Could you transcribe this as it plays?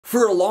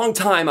For a long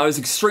time, I was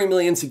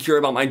extremely insecure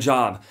about my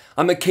job.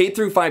 I'm a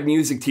K-5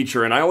 music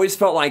teacher, and I always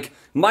felt like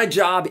my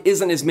job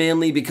isn't as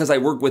manly because I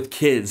work with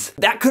kids.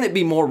 That couldn't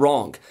be more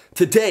wrong.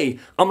 Today,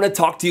 I'm gonna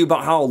talk to you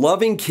about how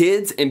loving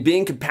kids and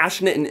being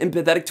compassionate and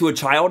empathetic to a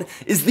child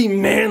is the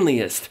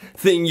manliest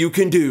thing you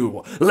can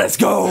do. Let's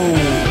go!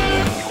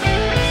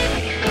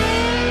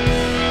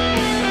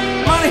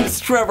 My name's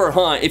Trevor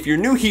Hunt. If you're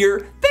new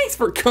here, thanks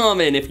for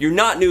coming. If you're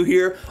not new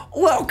here,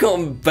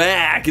 welcome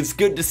back. It's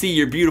good to see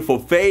your beautiful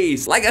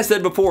face. Like I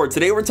said before,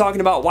 today we're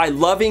talking about why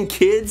loving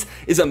kids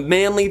is a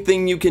manly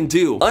thing you can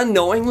do.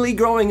 Unknowingly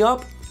growing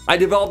up, I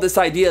developed this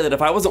idea that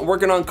if I wasn't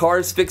working on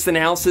cars, fixing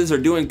houses, or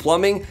doing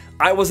plumbing,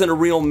 I wasn't a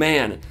real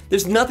man.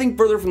 There's nothing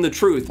further from the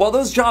truth. While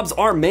those jobs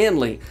are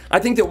manly, I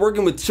think that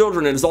working with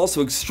children is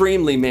also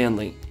extremely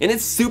manly. And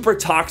it's super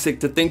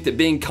toxic to think that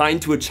being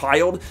kind to a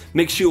child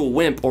makes you a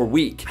wimp or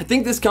weak. I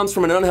think this comes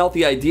from an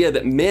unhealthy idea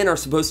that men are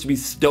supposed to be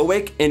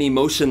stoic and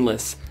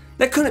emotionless.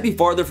 That couldn't be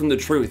farther from the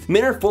truth.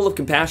 Men are full of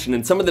compassion,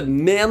 and some of the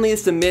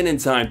manliest of men in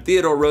time,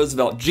 Theodore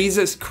Roosevelt,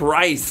 Jesus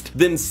Christ,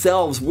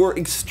 themselves were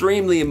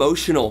extremely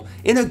emotional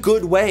in a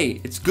good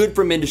way. It's good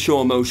for men to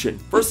show emotion.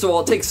 First of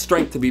all, it takes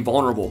strength to be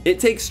vulnerable.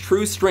 It takes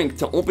true strength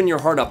to open your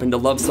heart up and to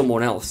love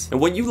someone else. And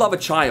when you love a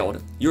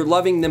child, you're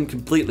loving them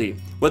completely.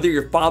 Whether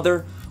you're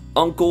father,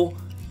 uncle,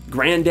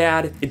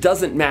 granddad, it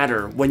doesn't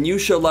matter. When you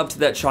show love to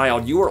that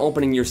child, you are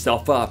opening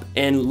yourself up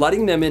and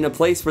letting them in a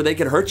place where they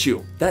could hurt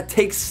you. That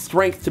takes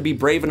strength to be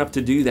brave enough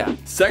to do that.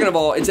 Second of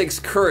all, it takes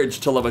courage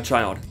to love a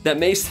child. That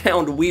may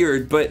sound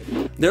weird, but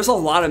there's a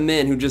lot of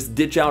men who just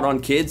ditch out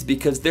on kids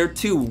because they're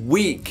too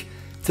weak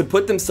to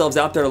put themselves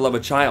out there to love a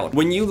child.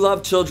 When you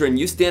love children,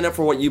 you stand up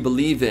for what you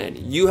believe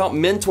in. You help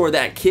mentor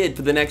that kid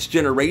for the next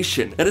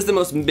generation. That is the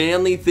most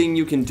manly thing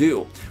you can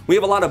do. We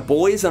have a lot of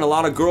boys and a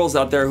lot of girls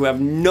out there who have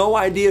no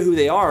idea who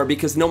they are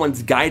because no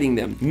one's guiding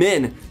them.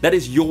 Men, that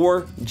is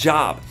your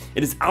job.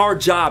 It is our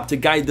job to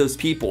guide those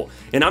people.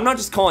 And I'm not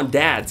just calling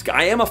dads.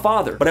 I am a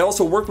father, but I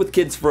also work with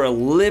kids for a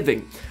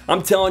living.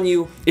 I'm telling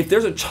you, if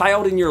there's a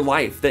child in your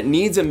life that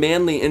needs a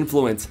manly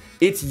influence,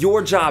 it's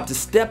your job to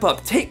step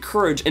up, take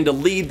courage, and to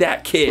lead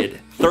that kid.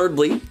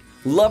 Thirdly,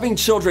 loving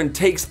children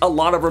takes a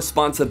lot of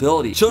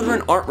responsibility.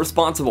 Children aren't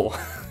responsible.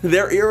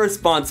 They're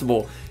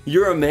irresponsible.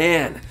 You're a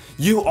man.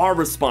 You are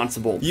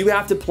responsible. You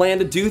have to plan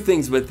to do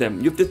things with them.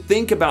 You have to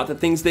think about the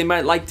things they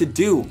might like to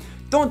do.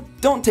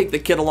 Don't take the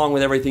kid along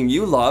with everything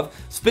you love.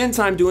 Spend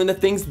time doing the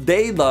things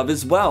they love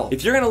as well.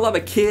 If you're gonna love a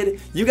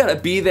kid, you gotta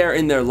be there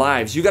in their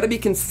lives. You gotta be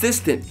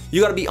consistent. You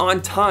gotta be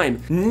on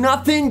time.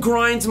 Nothing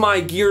grinds my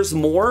gears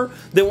more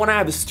than when I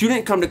have a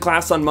student come to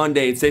class on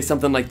Monday and say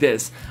something like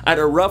this: "I had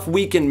a rough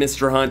weekend,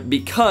 Mr. Hunt,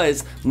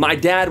 because my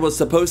dad was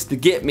supposed to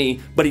get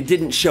me, but he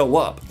didn't show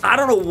up." I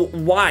don't know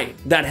why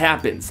that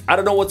happens. I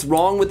don't know what's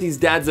wrong with these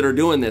dads that are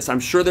doing this. I'm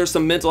sure there's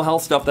some mental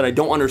health stuff that I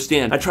don't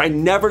understand. I try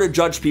never to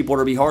judge people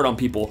or be hard on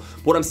people.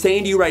 What I'm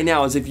saying to you right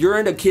now is if you're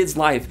in a kid's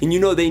life and you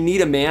know they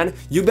need a man,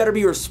 you better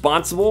be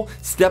responsible,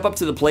 step up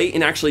to the plate,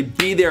 and actually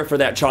be there for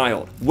that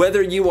child.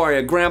 Whether you are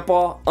a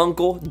grandpa,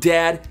 uncle,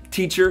 dad,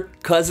 teacher,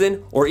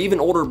 cousin, or even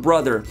older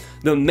brother,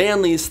 the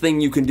manliest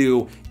thing you can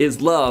do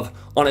is love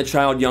on a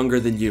child younger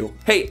than you.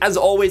 Hey, as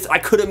always, I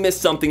could have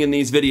missed something in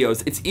these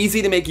videos. It's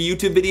easy to make a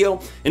YouTube video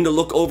and to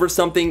look over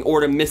something or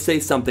to missay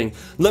something.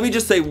 Let me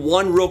just say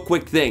one real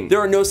quick thing.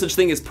 There are no such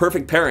thing as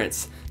perfect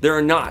parents. There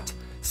are not.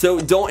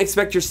 So don't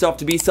expect yourself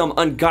to be some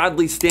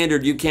ungodly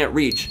standard you can't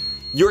reach.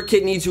 Your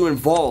kid needs you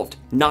involved,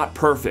 not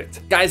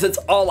perfect. Guys, that's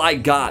all I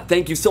got.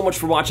 Thank you so much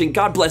for watching.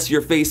 God bless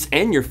your face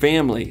and your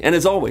family. And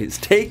as always,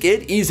 take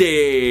it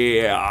easy.